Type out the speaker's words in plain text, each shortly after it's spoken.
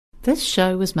This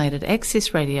show was made at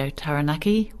Access Radio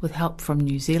Taranaki with help from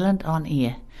New Zealand On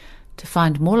Air. To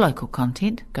find more local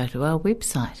content, go to our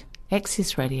website,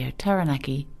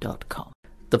 accessradiotaranaki.com.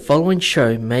 The following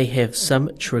show may have some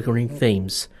triggering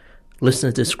themes.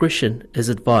 Listener discretion is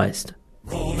advised.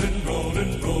 Rolling,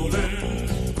 rolling,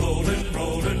 rolling, rolling,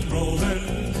 rolling,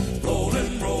 rolling,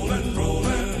 rolling, rolling,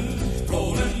 rolling,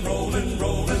 rolling, rolling,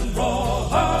 rolling, rolling.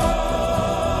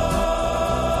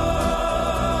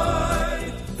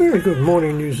 Very good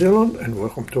morning, New Zealand, and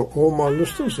welcome to all my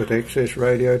listeners at Access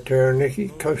Radio Taranaki,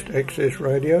 Coast Access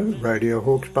Radio, Radio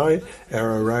Hawke's Bay,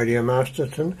 Arrow Radio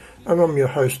Masterton, and I'm your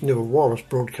host Neville Wallace,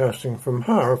 broadcasting from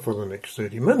Hara for the next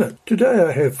 30 minutes. Today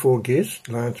I have four guests,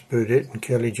 Lance Burdett and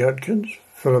Kelly Judkins,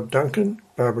 Philip Duncan,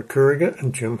 Barbara Kuriger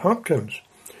and Jim Hopkins.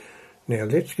 Now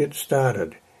let's get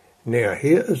started. Now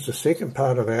here is the second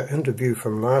part of our interview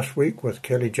from last week with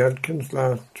Kelly Judkins,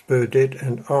 Lance Burdett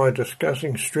and I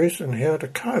discussing stress and how to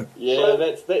cope. Yeah,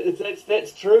 that's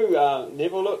true,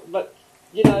 Neville. Look, but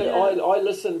you know, I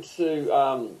listen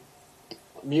to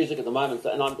music at the moment,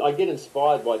 and I get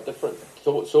inspired by different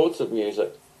sorts of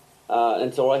music,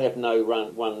 and so I have no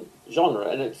one genre,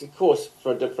 and it's of course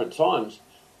for different times.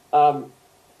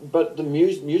 But the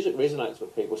music resonates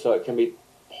with people, so it can be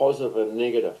positive and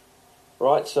negative,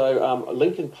 right? So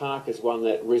Linkin Park is one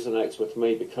that resonates with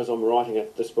me because I'm writing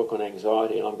this book on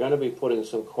anxiety, and I'm going to be putting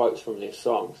some quotes from their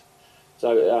songs.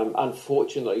 So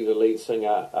unfortunately, the lead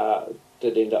singer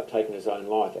did end up taking his own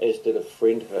life, as did a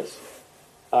friend of his.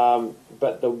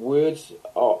 But the words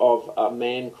of a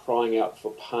man crying out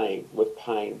for pain, with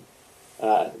pain,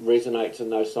 resonates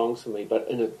in those songs for me, but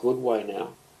in a good way now.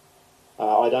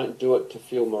 I don't do it to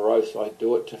feel morose, I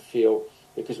do it to feel,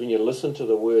 because when you listen to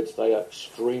the words, they are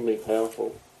extremely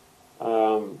powerful.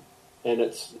 And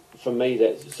it's, for me,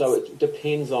 so it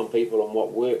depends on people and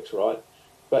what works, right?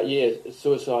 But yeah,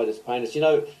 suicide is painless. You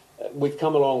know, we've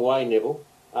come a long way, Neville.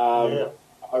 Yeah.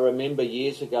 I remember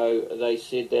years ago they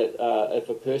said that if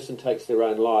a person takes their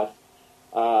own life,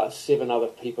 7 other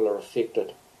people are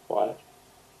affected by it.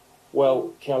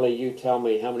 Well, Kelly, you tell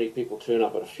me how many people turn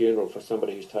up at a funeral for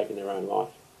somebody who's taken their own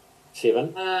life?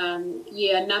 7?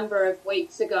 Yeah, a number of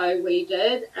weeks ago we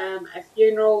did a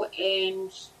funeral and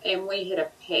we had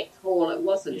a packed hall. It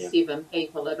wasn't 7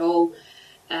 people at all.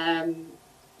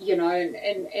 You know,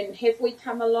 and have we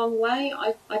come a long way?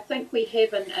 I think we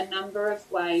have in a number of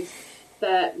ways.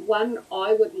 But one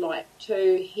I would like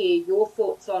to hear your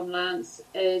thoughts on, Lance,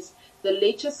 is the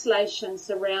legislation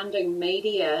surrounding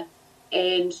media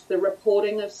and the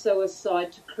reporting of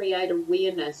suicide to create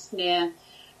awareness. Now,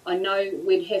 I know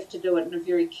we'd have to do it in a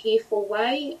very careful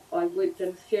way. I worked in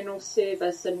a funeral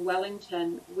service in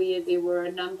Wellington where there were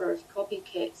a number of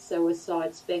copycat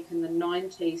suicides back in the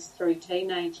 90s through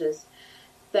teenagers.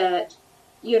 But,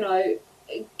 you know,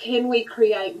 can we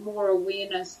create more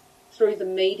awareness through the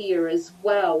media as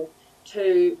well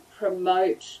to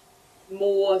promote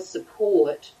more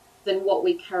support than what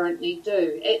we currently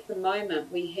do? At the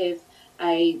moment, we have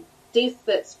a death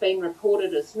that's been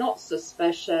reported as not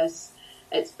suspicious.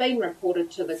 It's been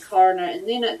reported to the coroner, and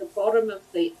then at the bottom of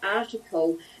the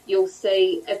article, you'll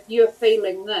see, if you're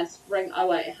feeling this, ring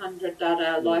 0800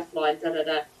 lifeline,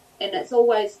 and it's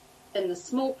always in the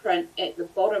small print at the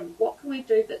bottom. What can we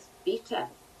do that's better?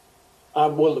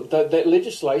 Well, that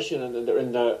legislation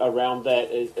around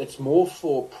that, it's more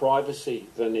for privacy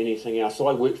than anything else. So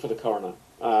I worked for the coroner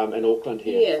in Auckland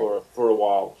here for a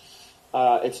while.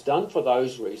 It's done for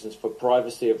those reasons, for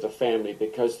privacy of the family,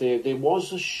 because there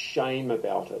was a shame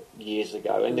about it years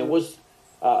ago, and there was,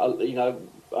 you know,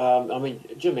 I mean,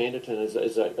 Jim Anderton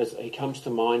he comes to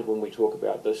mind when we talk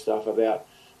about this stuff about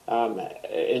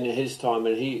in his time,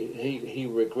 and he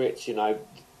regrets, you know,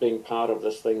 being part of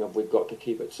this thing of we've got to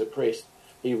keep it suppressed.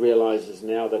 He realises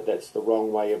now that that's the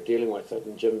wrong way of dealing with it.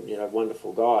 And Jim, you know,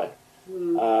 wonderful guy.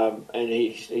 And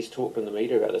he's talked in the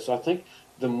media about this. I think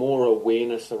the more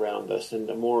awareness around this and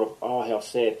the more of, oh, how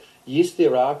sad. Yes,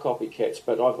 there are copycats,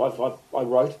 but I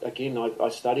wrote, again, I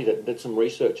studied it and did some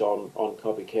research on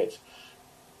copycats.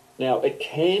 Now, it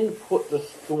can put the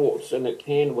thoughts, and it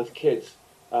can with kids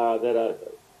that are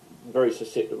very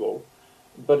susceptible,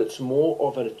 but it's more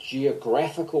of a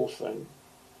geographical thing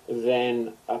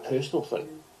than a personal thing,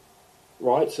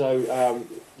 right? So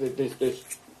there's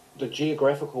the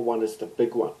geographical one is the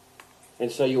big one. And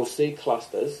so you'll see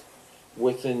clusters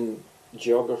within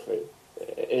geography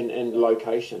and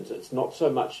locations. It's not so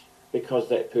much because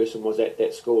that person was at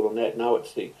that school and that. No,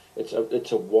 it's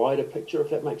a wider picture, if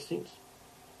that makes sense.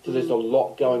 So there's a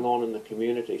lot going on in the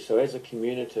community. So as a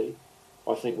community,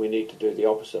 I think we need to do the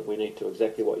opposite. We need to,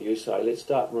 exactly what you say, let's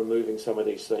start removing some of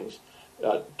these things.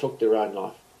 Took their own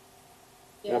life.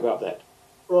 Yeah. How about that?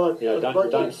 Right. You know,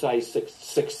 don't say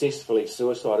successfully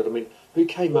suicided. I mean, who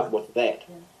came up with that?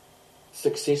 Yeah.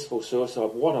 Successful suicide.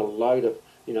 What a load of,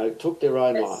 took their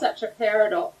own life. It's such a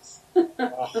paradox.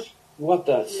 What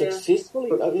the successfully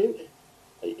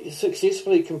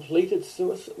completed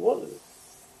suicide? What?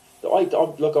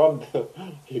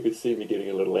 You could see me getting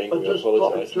a little angry. I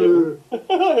apologise. I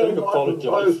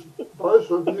apologise.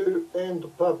 Both of you and the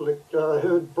public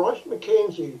heard Bryce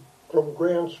McKenzie from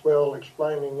Groundswell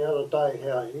explaining the other day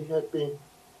how he had been,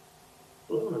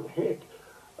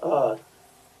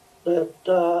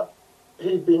 that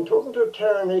he'd been talking to a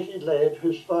Taranaki lad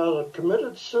whose father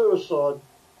committed suicide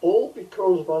all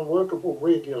because of unworkable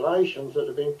regulations that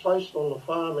have been placed on the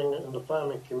farming and the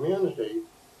farming community.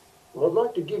 Well, I'd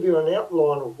like to give you an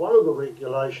outline of one of the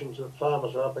regulations that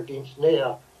farmers are up against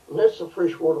now, and that's the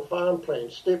freshwater farm plan.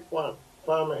 Step 1,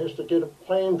 farmer has to get a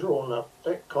plan drawn up.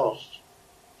 That costs.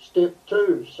 Step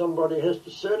 2, somebody has to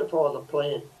certify the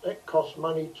plan. That costs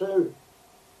money too.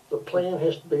 The plan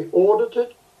has to be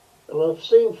audited, and I've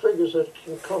seen figures that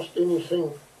can cost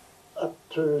anything up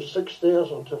to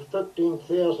 $6,000 to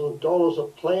 $15,000 a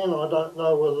plan. I don't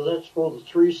know whether that's for the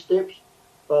 3 steps,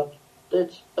 but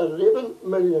that's $11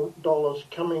 million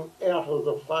coming out of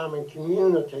the farming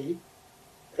community,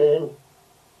 and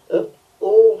it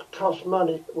all costs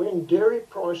money. When dairy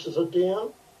prices are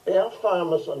down, our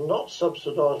farmers are not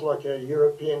subsidised like our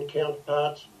European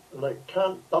counterparts, and they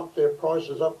can't bump their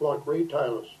prices up like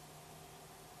retailers.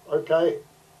 Okay?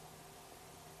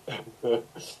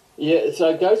 Yeah, so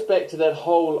it goes back to that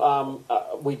whole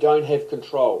we don't have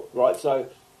control, right? So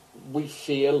we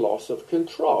fear loss of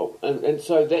control. And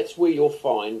so that's where you'll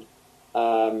find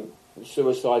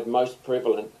suicide most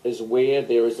prevalent, is where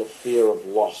there is a fear of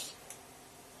loss.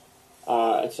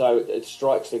 And so it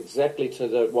strikes exactly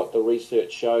to what the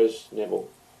research shows, Neville.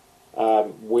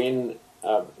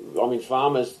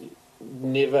 Farmers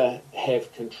never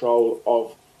have control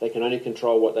of, they can only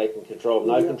control what they can control.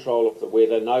 No control of the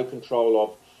weather, no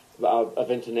control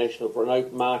of international, no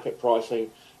market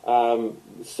pricing,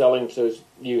 selling to,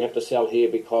 you have to sell here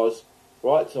because,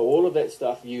 right? So all of that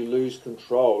stuff, you lose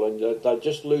control, and they're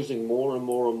just losing more and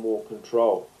more and more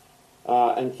control.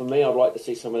 And for me, I'd like to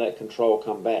see some of that control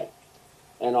come back.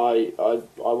 And I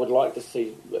would like to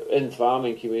see in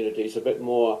farming communities a bit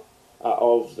more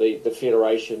of the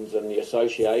federations and the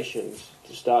associations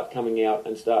to start coming out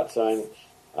and start saying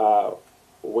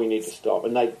we need to stop.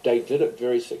 And they did it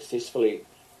very successfully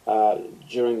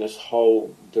during this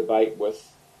whole debate with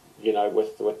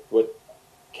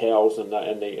cows and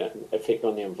the effect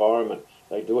on the environment.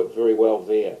 They do it very well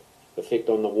there. The effect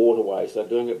on the waterways, they're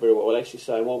doing it very well. They're actually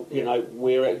saying,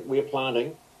 we're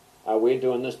planting. We're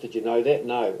doing this. Did you know that?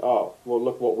 No. Oh, well,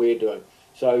 look what we're doing.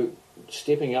 So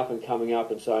stepping up and coming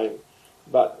up and saying,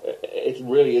 but it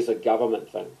really is a government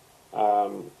thing.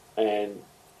 And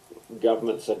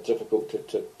governments are difficult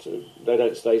to they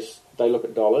look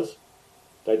at dollars.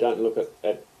 They don't look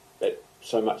at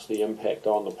so much the impact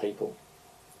on the people,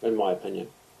 in my opinion.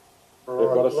 They've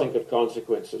got to think of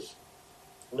consequences.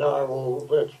 No, well,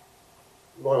 that's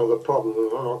one of the problems,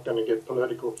 and I'm not going to get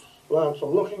political. Lance, I'm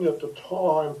looking at the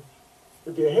time.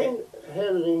 If you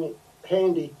had any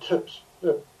handy tips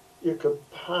that you could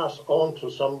pass on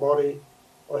to somebody,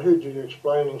 I heard you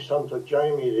explaining some to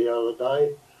Jamie the other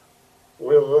day,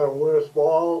 whether they're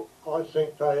worthwhile. I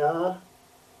think they are.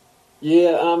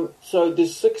 Yeah, so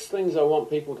there's 6 things I want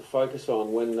people to focus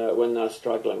on when they're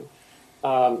struggling.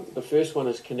 The first one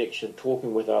is connection,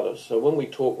 talking with others. So when we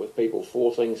talk with people,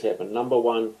 4 things happen. Number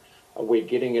 1, we're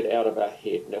getting it out of our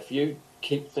head. Now, if you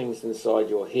keep things inside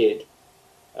your head,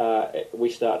 we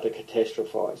start to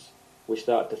catastrophize. We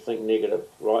start to think negative,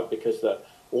 right? Because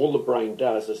all the brain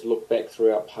does is look back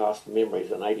through our past memories,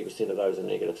 and 80% of those are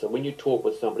negative. So when you talk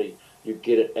with somebody, you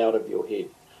get it out of your head.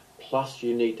 Plus,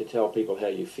 you need to tell people how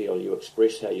you feel. You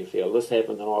express how you feel. This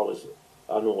happened and I was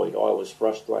annoyed, I was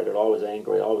frustrated, I was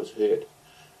angry, I was hurt.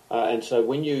 And so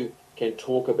when you can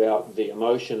talk about the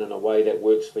emotion in a way that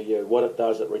works for you, what it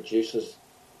does, it reduces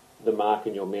the mark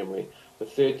in your memory. The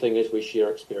third thing is we share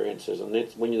experiences, and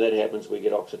that's when that happens, we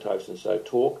get oxytocin. So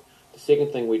talk. The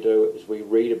second thing we do is we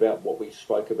read about what we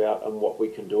spoke about and what we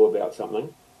can do about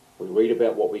something. We read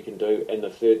about what we can do, and the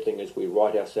third thing is we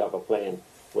write ourselves a plan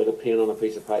with a pen on a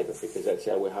piece of paper, because that's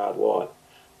how we're hardwired.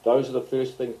 Those are the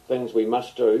first things we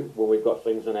must do when we've got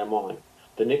things in our mind.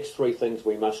 The next 3 things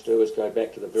we must do is go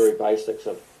back to the very basics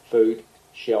of food,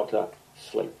 shelter,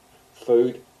 sleep.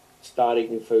 Food, start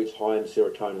eating foods high in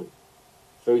serotonin.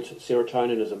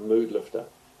 Serotonin is a mood lifter.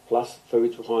 Plus,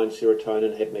 foods high in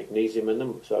serotonin have magnesium in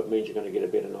them, so it means you're going to get a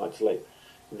better night's sleep.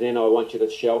 Then I want you to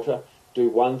shelter. Do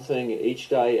one thing each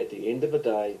day at the end of the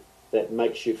day that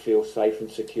makes you feel safe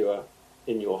and secure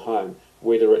in your home,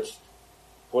 whether it's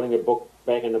putting a book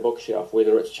back in the bookshelf,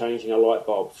 whether it's changing a light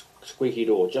bulb, squeaky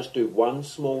door. Just do one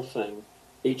small thing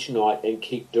each night and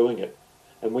keep doing it.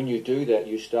 And when you do that,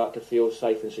 you start to feel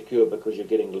safe and secure because you're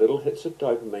getting little hits of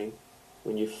dopamine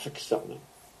when you fix something.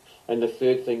 And the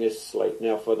third thing is sleep.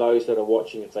 Now, for those that are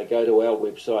watching, if they go to our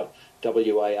website,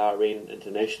 WARN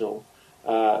International,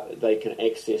 they can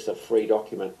access a free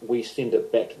document. We send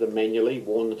it back to them manually,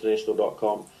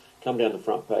 warninternational.com. Come down the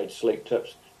front page, sleep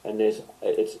tips, and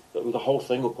the whole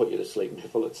thing will put you to sleep,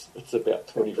 Neville. It's about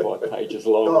 25 pages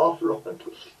long. Oh,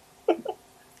 right.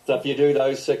 So if you do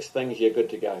those 6 things, you're good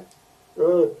to go.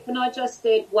 Good. Can I just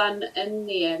add one in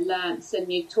there, Lance?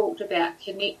 And you talked about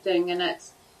connecting, and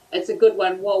it's a good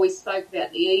one. While we spoke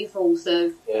about the evils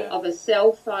of a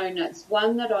cell phone, it's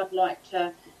one that I'd like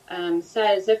to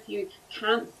say is if you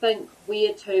can't think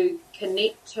where to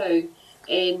connect to,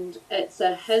 and it's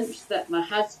a hint that my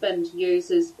husband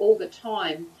uses all the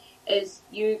time, is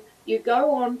you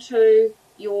go on to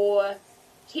your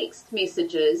text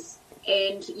messages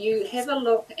and you have a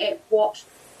look at what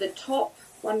the top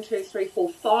 1, 2, 3, 4,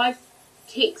 5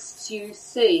 texts you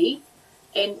see,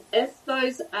 and if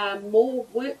those are more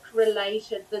work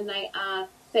related than they are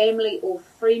family or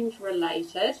friend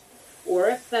related, or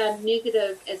if they're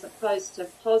negative as opposed to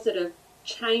positive,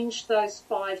 change those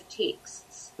 5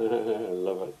 texts. I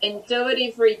love it. And do it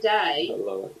every day. I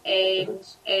love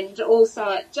it. And also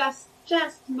it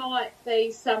just might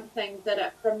be something that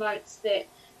it promotes that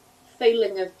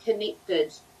feeling of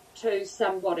connected to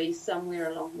somebody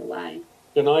somewhere along the way.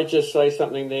 Can I just say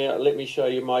something there? Let me show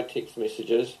you my text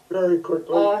messages. Very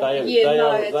quickly.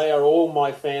 They are all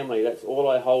my family. That's all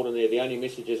I hold in there. The only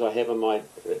messages I have in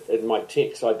my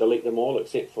text, I delete them all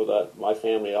except for my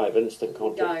family. I have instant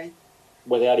contact.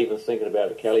 Without even thinking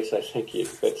about it. Kelly, say thank you.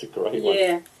 That's a great one.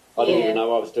 Yeah. I didn't even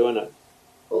know I was doing it.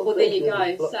 Well, there you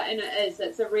go. So, and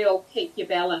it's a real keep your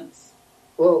balance.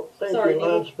 Well, thank you,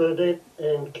 Lance Burdett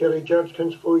and Kelly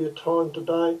Judkins, for your time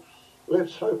today.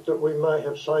 Let's hope that we may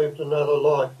have saved another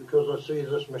life, because I see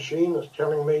this machine is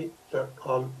telling me that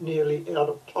I'm nearly out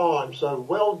of time. So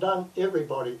well done,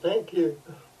 everybody. Thank you.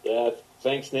 Yeah,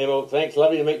 thanks, Neville. Thanks.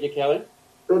 Lovely to meet you, Kelly.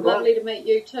 Good Lovely to meet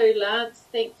you too, Lance.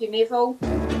 Thank you, Neville.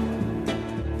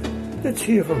 Let's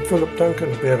hear from Philip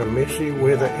Duncan about a messy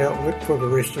weather outlook for the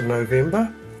rest of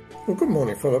November. Well, good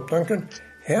morning, Philip Duncan.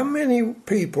 How many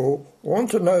people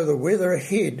want to know the weather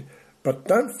ahead but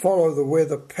don't follow the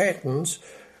weather patterns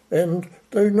and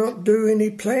do not do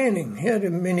any planning? How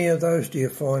many of those do you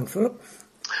find, Philip?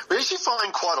 We actually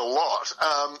find quite a lot.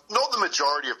 Not the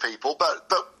majority of people, but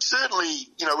certainly,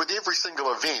 with every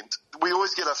single event, we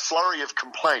always get a flurry of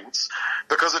complaints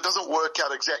because it doesn't work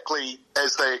out exactly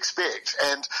as they expect.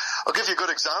 And I'll give you a good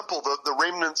example. The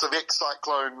remnants of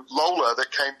ex-cyclone Lola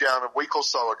that came down a week or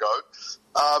so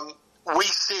ago, we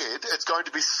said it's going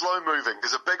to be slow moving.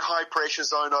 There's a big high pressure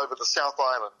zone over the South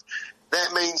Island.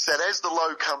 That means that as the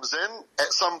low comes in,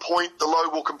 at some point the low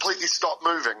will completely stop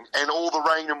moving and all the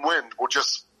rain and wind will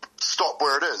just stop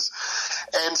where it is.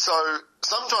 And so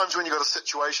sometimes when you've got a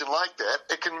situation like that,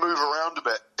 it can move around a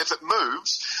bit. If it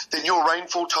moves, then your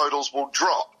rainfall totals will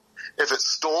drop. If it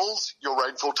stalls, your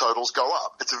rainfall totals go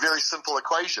up. It's a very simple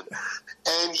equation.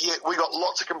 And yet we got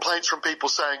lots of complaints from people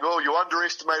saying, oh, you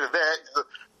underestimated that. The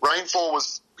rainfall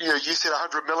was, you said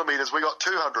 100 millimetres, we got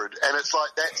 200. And it's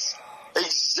like, that's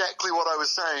exactly what I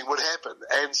was saying would happen.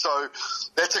 And so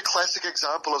that's a classic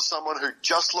example of someone who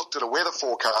just looked at a weather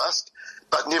forecast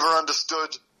but never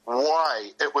understood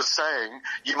why it was saying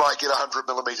you might get 100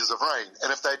 millimetres of rain.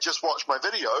 And if they'd just watched my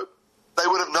video, they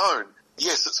would have known,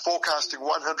 yes, it's forecasting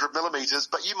 100 millimetres,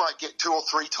 but you might get 2 or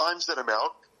 3 times that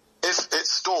amount if it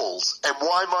stalls. And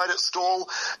why might it stall?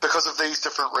 Because of these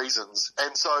different reasons.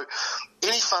 And so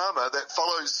any farmer that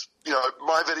follows,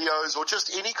 my videos or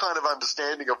just any kind of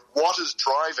understanding of what is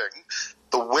driving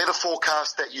the weather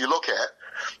forecast that you look at,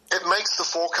 it makes the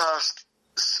forecast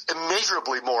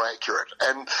immeasurably more accurate.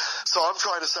 And so I'm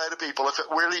trying to say to people, if it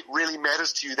really, really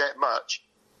matters to you that much,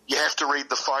 you have to read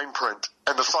the fine print.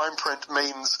 And the fine print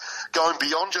means going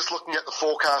beyond just looking at the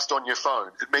forecast on your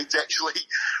phone. It means actually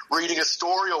reading a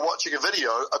story or watching a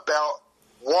video about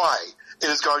why it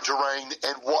is going to rain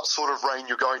and what sort of rain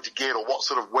you're going to get or what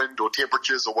sort of wind or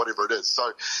temperatures or whatever it is.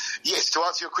 So, yes, to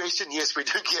answer your question, yes, we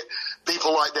do get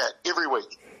people like that every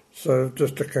week. So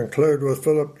just to conclude with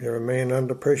Philip, you're a man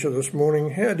under pressure this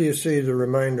morning. How do you see the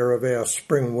remainder of our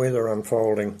spring weather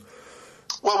unfolding?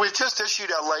 Well, we've just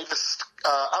issued our latest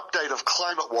update of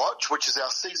Climate Watch, which is our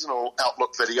seasonal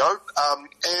outlook video,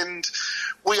 and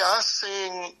we are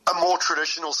seeing a more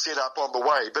traditional setup on the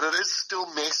way, but it is still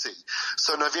messy.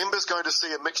 So November's going to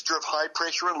see a mixture of high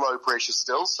pressure and low pressure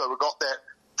still. So we've got that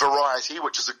variety,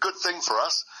 which is a good thing for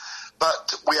us.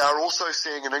 But we are also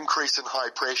seeing an increase in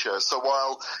high pressure. So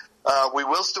while we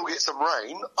will still get some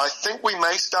rain, I think we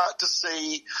may start to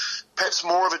see perhaps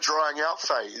more of a drying out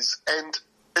phase. And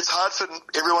it's hard for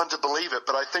everyone to believe it,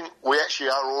 but I think we actually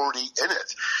are already in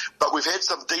it. But we've had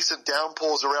some decent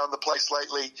downpours around the place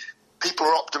lately. People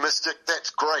are optimistic. That's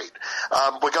great.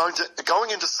 We're going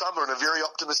into summer in a very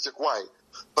optimistic way.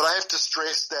 But I have to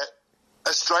stress that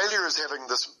Australia is having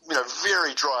this,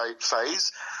 very dry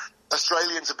phase.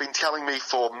 Australians have been telling me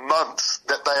for months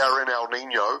that they are in El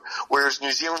Nino, whereas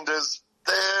New Zealanders,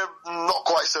 they're not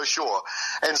quite so sure.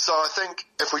 And so I think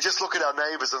if we just look at our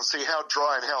neighbours and see how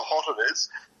dry and how hot it is,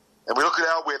 and we look at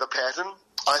our weather pattern,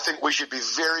 I think we should be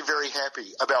very, very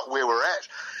happy about where we're at.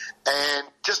 And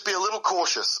just be a little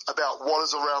cautious about what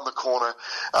is around the corner,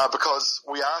 because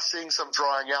we are seeing some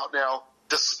drying out now,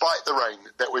 despite the rain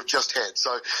that we've just had.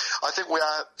 So I think we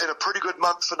are in a pretty good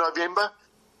month for November.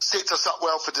 Sets us up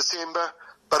well for December,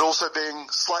 but also being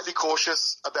slightly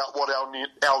cautious about what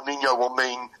El Nino will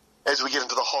mean as we get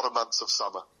into the hotter months of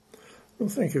summer. Well,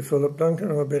 thank you, Philip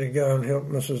Duncan. I better go and help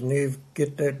Mrs. Neve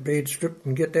get that bed stripped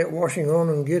and get that washing on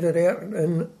and get it out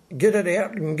and get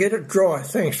it dry.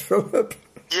 Thanks, Philip.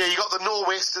 Yeah, you got the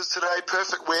nor'westers today,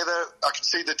 perfect weather. I can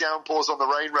see the downpours on the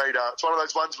rain radar. It's one of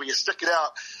those ones where you stick it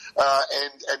out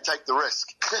and take the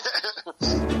risk.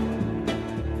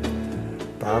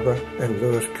 Barbara and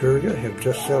Lewis Kruger have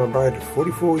just celebrated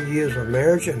 44 years of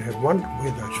marriage and have wondered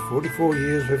where those 44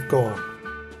 years have gone.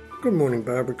 Good morning,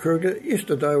 Barbara Kruger.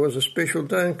 Yesterday was a special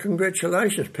day and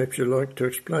congratulations. Perhaps you'd like to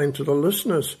explain to the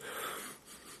listeners.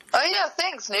 Oh yeah,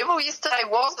 thanks Neville. Yesterday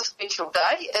was a special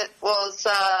day. It was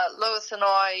Lewis and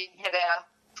I had our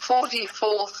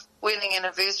 44th wedding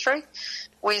anniversary.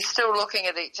 We're still looking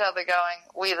at each other going,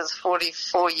 where does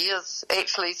 44 years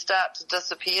actually start to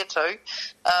disappear to?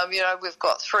 We've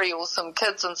got 3 awesome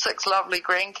kids and 6 lovely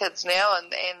grandkids now,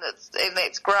 and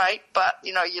that's great. But,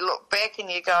 you look back and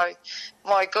you go,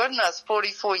 my goodness,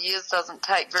 44 years doesn't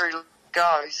take very long to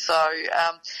go. So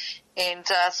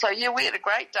we had a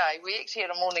great day. We actually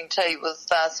had a morning tea with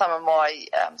some of my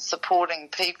supporting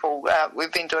people.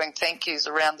 We've been doing thank yous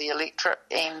around the electorate,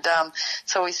 and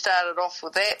so we started off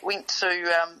with that. Went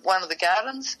to one of the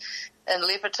gardens in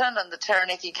Leperton and the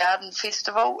Taranaki Garden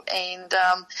Festival, and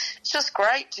it's just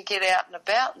great to get out and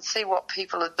about and see what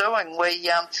people are doing. We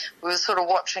were sort of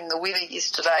watching the weather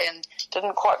yesterday and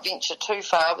didn't quite venture too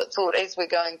far, but thought as we're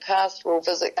going past we'll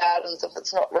visit gardens if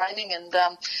it's not raining, and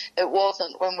it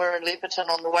wasn't when we were in Leperton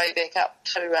on the way back up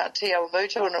to Te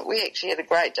Awamutu, and we actually had a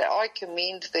great day. I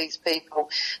commend these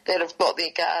people that have got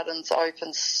their gardens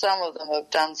open. Some of them have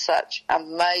done such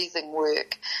amazing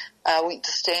work. Went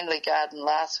to Stanley Garden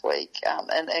last week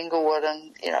in Inglewood,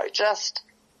 and just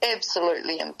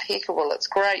absolutely impeccable. It's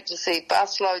great to see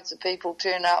busloads of people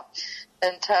turn up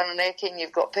in Taranaki, and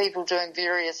you've got people doing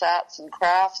various arts and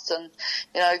crafts, and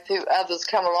others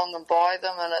come along and buy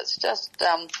them, and it's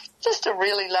just a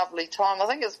really lovely time. I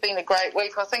think it's been a great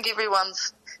week. I think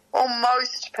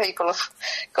most people have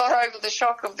got over the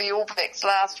shock of the All Blacks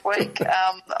last week.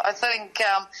 I think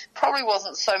probably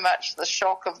wasn't so much the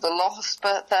shock of the loss,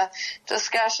 but the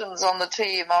discussions on the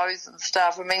TMOs and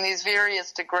stuff. I mean, there's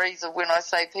various degrees of when I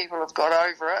say people have got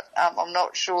over it. I'm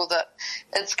not sure that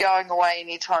it's going away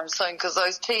anytime soon, because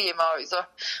those TMOs,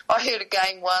 I heard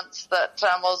again once that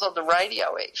I was on the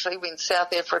radio actually when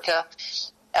South Africa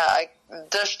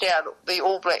dished out the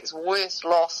All Blacks' worst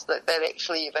loss that they'd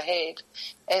actually ever had,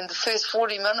 and the first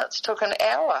 40 minutes took an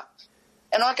hour.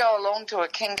 And I go along to a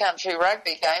King Country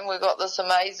rugby game. We've got this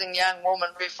amazing young woman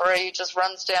referee who just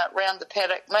runs down round the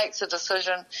paddock, makes a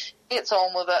decision, gets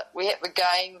on with it. We have a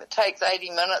game. It takes 80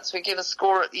 minutes. We get a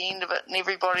score at the end of it, and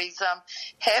everybody's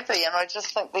happy. And I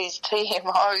just think these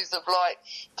TMOs have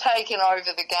taken over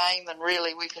the game, and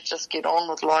really we could just get on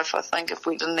with life, I think, if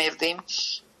we didn't have them.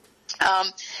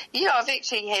 I've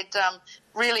actually had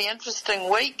really interesting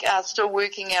week, still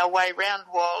working our way around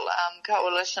while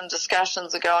coalition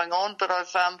discussions are going on, but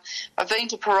I've been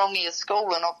to Parongia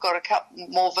School, and I've got a couple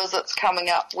more visits coming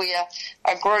up where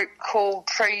a group called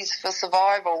Trees for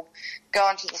Survival go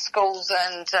into the schools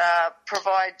and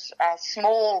provide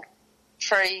small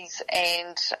trees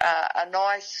and a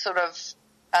nice sort of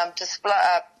display,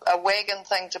 a wagon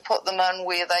thing to put them in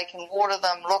where they can water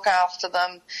them, look after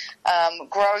them,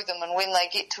 grow them, and when they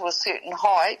get to a certain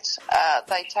height,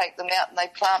 they take them out and they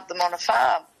plant them on a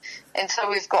farm. And so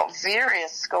we've got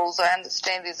various schools. I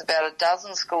understand there's about a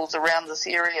dozen schools around this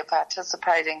area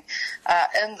participating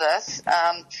in this,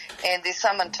 and there's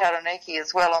some in Taranaki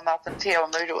as well. I'm up in Te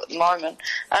Awamutu at the moment.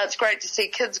 It's great to see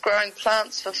kids growing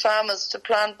plants for farmers to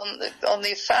plant on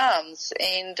their farms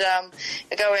and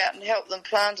go out and help them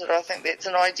plant it. I think that's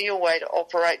an ideal way to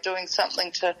operate, doing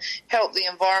something to help the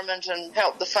environment and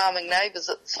help the farming neighbours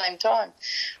at the same time.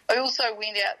 I also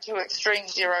went out to Extreme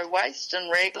Zero Waste in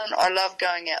Raglan. I love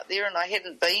going out there, and I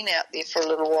hadn't been out there for a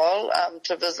little while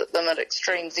to visit them at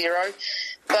Extreme Zero.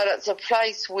 But it's a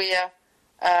place where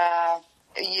there's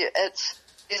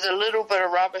a little bit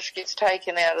of rubbish gets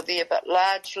taken out of there, but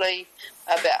largely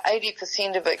about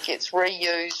 80% of it gets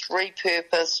reused,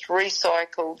 repurposed,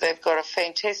 recycled. They've got a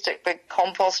fantastic big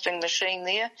composting machine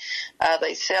there.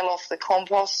 They sell off the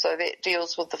compost, so that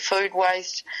deals with the food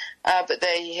waste. But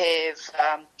they have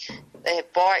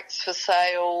bikes for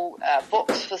sale,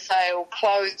 books for sale,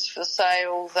 clothes for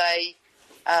sale.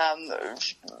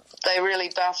 They really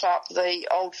buff up the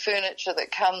old furniture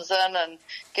that comes in and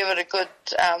give it a good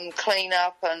clean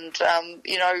up and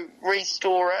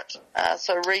restore it.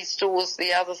 So restore's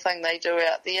the other thing they do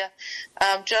out there,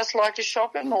 just like a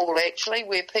shopping mall actually,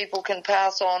 where people can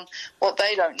pass on what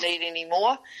they don't need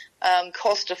anymore,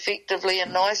 cost effectively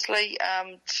and nicely,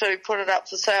 to put it up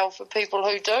for sale for people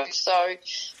who do. So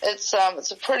it's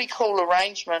a pretty cool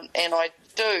arrangement, and I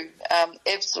do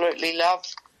absolutely love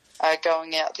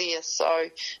going out there,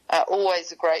 so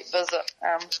always a great visit.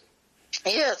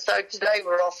 So today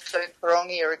we're off to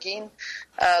Parongia again,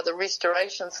 the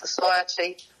Restoration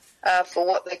Society for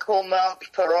what they call Mount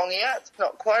Parongia. It's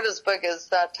not quite as big as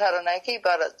Taranaki,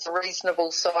 but it's a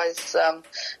reasonable size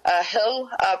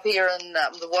hill up here in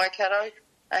the Waikato,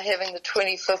 having the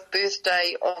 25th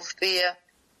birthday of their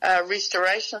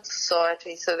Restoration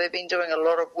Society, so they've been doing a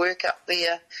lot of work up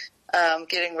there,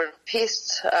 getting rid of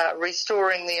pests,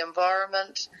 restoring the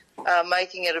environment,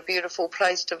 making it a beautiful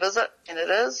place to visit, and it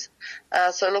is.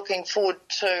 So looking forward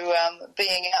to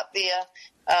being out there,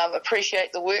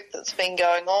 appreciate the work that's been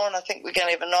going on. I think we're going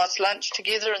to have a nice lunch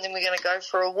together, and then we're going to go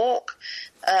for a walk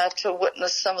to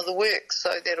witness some of the work.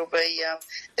 So that'll be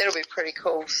pretty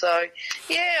cool. So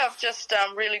yeah, I've just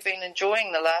really been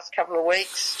enjoying the last couple of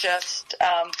weeks, just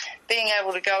being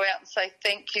able to go out and say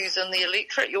thank yous in the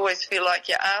electorate. You always feel like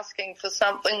you're asking for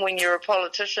something when you're a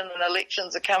politician and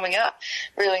elections are coming up.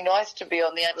 Really nice to be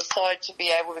on the other side, to be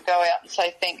able to go out and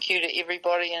say thank you to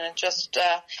everybody and just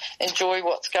enjoy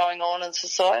what's going on in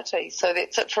society. So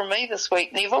that's it from me this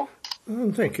week, Neville.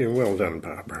 Thank you. Well done,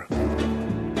 Barbara.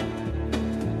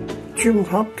 Jim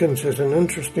Hopkins has an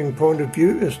interesting point of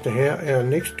view as to how our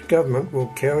next government will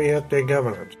carry out their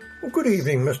governance. Well, good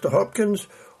evening, Mr. Hopkins.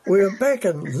 We're back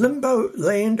in limbo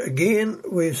land again.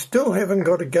 We still haven't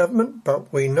got a government,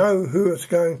 but we know who it's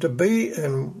going to be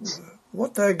and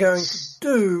what they're going to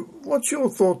do. What's your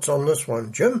thoughts on this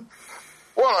one, Jim?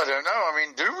 Well, I don't know. I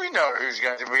mean, do we know who's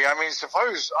going to be? I mean,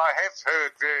 suppose I have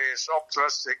heard various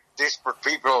optimistic, desperate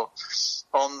people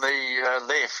on the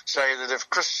left say that if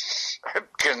Chris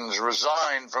Hipkins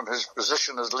resigned from his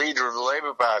position as leader of the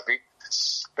Labour Party,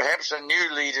 perhaps a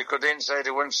new leader could then say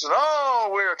to Winston, "Oh,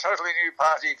 we're a totally new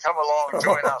party. Come along,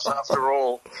 join us after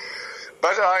all."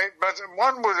 But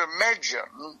one would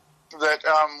imagine that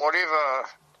whatever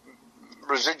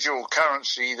residual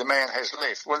currency the man has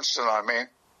left, Winston, I mean,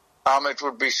 it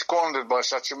would be squandered by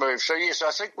such a move. So yes,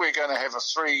 I think we're going to have a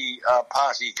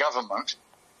three-party government.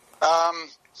 And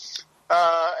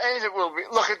it will be.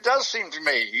 Look, it does seem to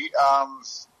me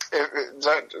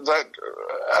that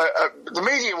the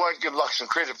media won't give Luxon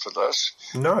credit for this.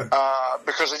 No.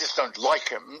 Because they just don't like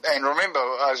him. And remember,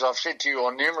 as I've said to you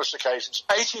on numerous occasions,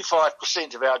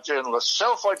 85% of our journalists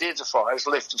self-identify as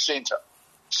left of centre.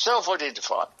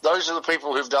 Self-identify. Those are the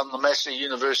people who've done the Massey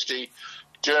University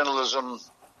journalism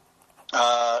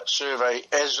survey,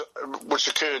 which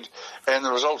occurred, and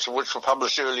the results of which were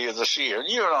published earlier this year. And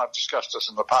you and I have discussed this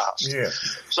in the past. Yeah.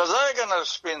 So they're going to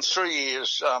spend 3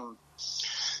 years,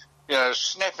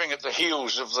 snapping at the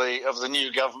heels of the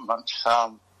new government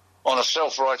on a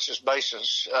self-righteous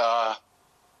basis.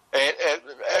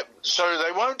 So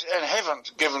they won't and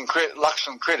haven't given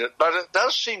Luxon credit, but it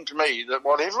does seem to me that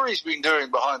whatever he's been doing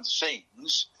behind the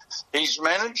scenes, he's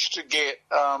managed to get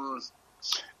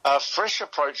a fresh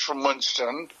approach from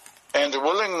Winston and a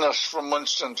willingness from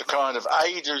Winston to kind of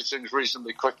A, do things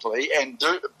reasonably quickly, and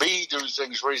B, do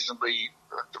things reasonably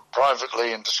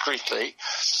privately and discreetly,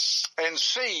 and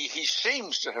C, he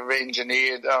seems to have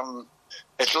engineered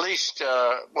at least,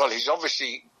 he's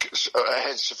obviously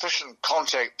had sufficient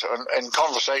contact and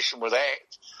conversation with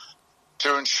ACT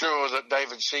to ensure that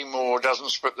David Seymour doesn't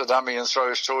split the dummy and throw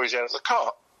his toys out of the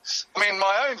cot. I mean,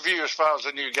 my own view as far as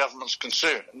the new government's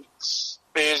concerned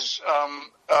is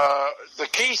the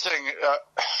key thing,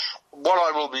 what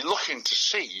I will be looking to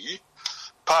see,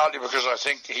 partly because I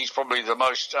think he's probably the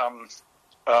most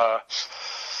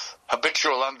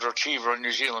habitual underachiever in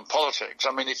New Zealand politics.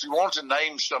 I mean, if you want to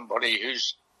name somebody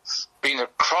who's been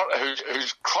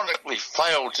who's chronically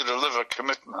failed to deliver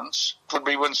commitments, it would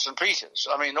be Winston Peters.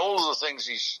 I mean, all of the things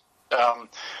he's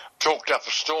talked up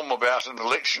a storm about in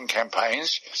election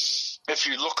campaigns, if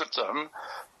you look at them,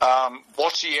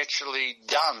 what's he actually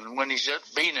done when he's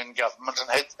been in government and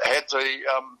had the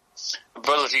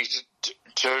ability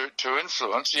to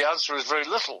influence? The answer is very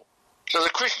little. So the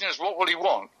question is, what will he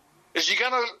want? Is he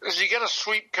going to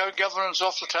sweep co-governance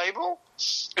off the table?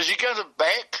 Is he going to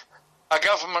back a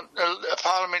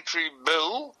parliamentary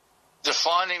bill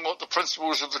defining what the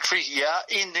principles of the treaty are,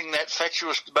 ending that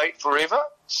fatuous debate forever?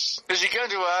 Is he going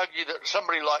to argue that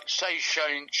somebody like, say,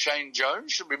 Shane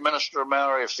Jones should be Minister of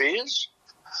Maori Affairs?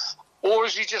 Or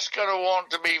is he just going to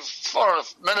want to be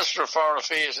Minister of Foreign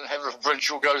Affairs and have the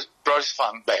Provincial Growth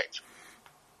Fund back?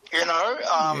 You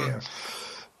know?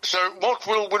 So what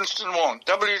will Winston want?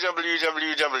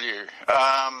 WWW.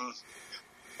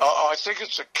 I think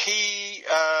it's a key,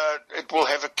 it will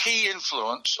have a key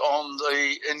influence on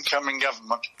the incoming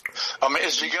government. I mean,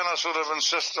 is he going to sort of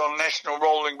insist on national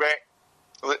rolling back,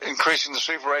 increasing the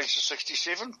super age to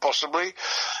 67? Possibly.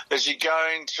 Is he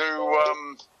going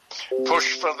to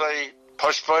push for the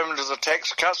postponement of the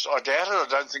tax cuts? I doubt it. I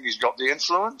don't think he's got the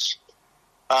influence.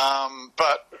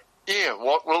 But yeah,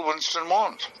 what will Winston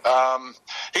want?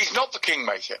 He's not the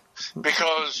kingmaker,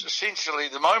 because essentially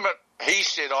the moment he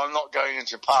said, I'm not going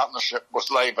into partnership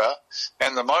with Labour,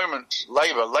 and the moment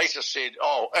Labour later said,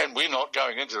 and we're not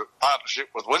going into partnership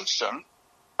with Winston,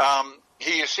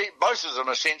 both of them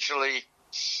essentially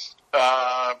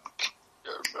cut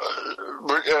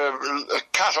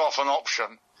off an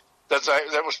option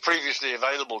that was previously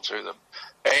available to them.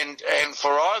 And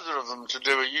for either of them to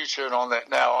do a U-turn on that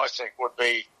now, I think would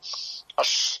be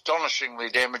astonishingly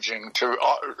damaging to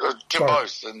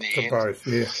both in the end. Both,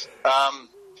 yeah.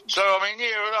 So, I mean,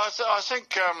 I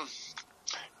think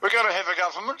we're going to have a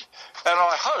government, and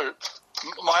I hope,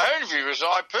 my own view is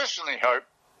I personally hope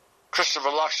Christopher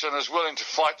Luxon is willing to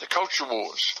fight the culture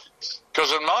wars,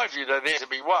 because in my view they're there to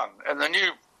be won. And the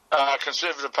new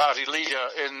Conservative Party leader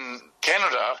in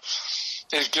Canada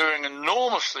is doing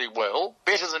enormously well,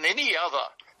 better than any other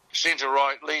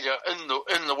centre-right leader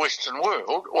in the Western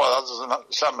world, well, other than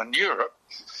some in Europe,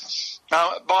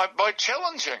 by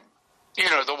challenging,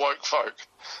 the woke folk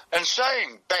and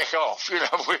saying, back off,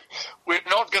 we're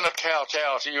not going to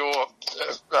kowtow to your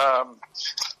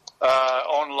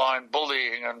online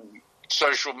bullying and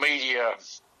social media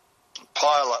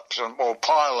pile-ups or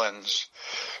pile-ins.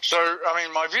 So, I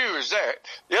mean, my view is that.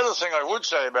 The other thing I would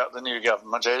say about the new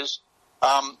government is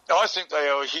I think they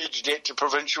owe a huge debt to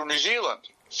provincial New Zealand.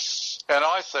 And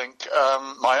I think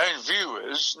my own view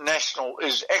is National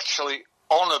is actually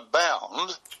honour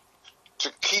bound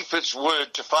to keep its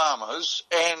word to farmers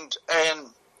and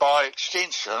by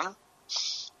extension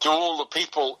to all the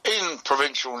people in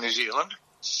provincial New Zealand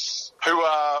who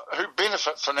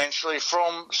benefit financially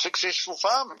from successful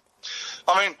farming.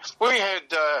 I mean, we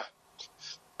had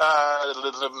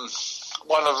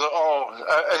one of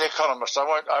an economist.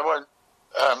 I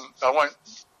won't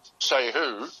say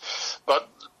who, but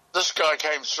this guy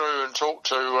came through and talked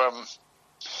to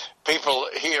people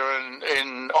here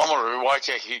in Oamaru,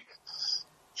 Waitaki,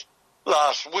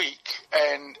 last week,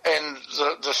 and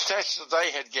the stats that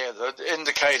they had gathered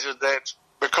indicated that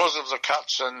because of the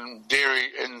cuts in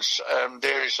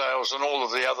dairy sales and all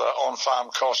of the other on-farm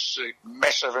costs, the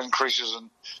massive increases in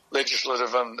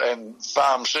legislative and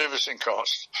farm servicing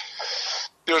costs,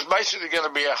 there was basically going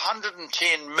to be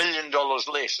 $110 million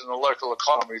less in the local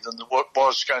economy than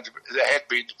there had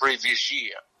been the previous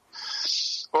year.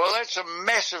 Well, that's a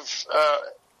massive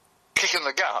kick in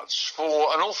the guts for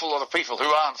an awful lot of people who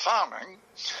aren't farming,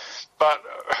 but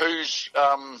whose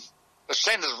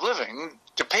standard of living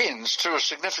depends to a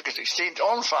significant extent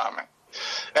on farming.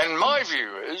 And my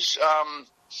view is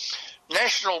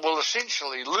National will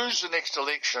essentially lose the next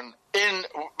election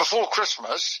before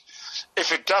Christmas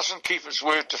if it doesn't keep its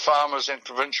word to farmers and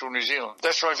provincial New Zealand.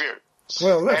 That's my view.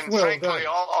 Well, that's and well frankly, done.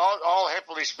 I'll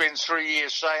happily spend 3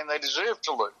 years saying they deserve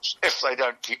to lose if they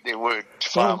don't keep their word to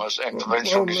farmers and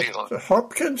provincial New Zealand. Mr.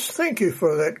 Hopkins, thank you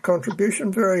for that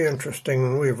contribution. Very interesting,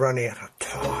 and we've run out of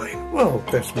time. Well,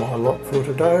 that's my lot for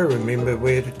today. Remember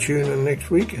where to tune in next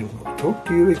week, and we'll talk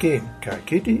to you again. Ka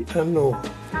kite anō.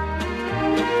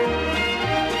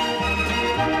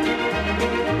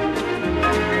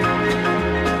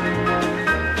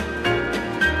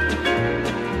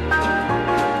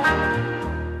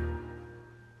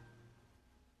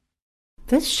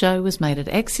 This show was made at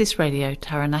Access Radio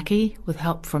Taranaki with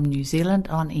help from New Zealand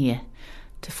On Air.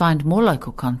 To find more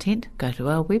local content, go to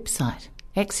our website,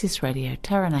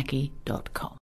 accessradiotaranaki.com.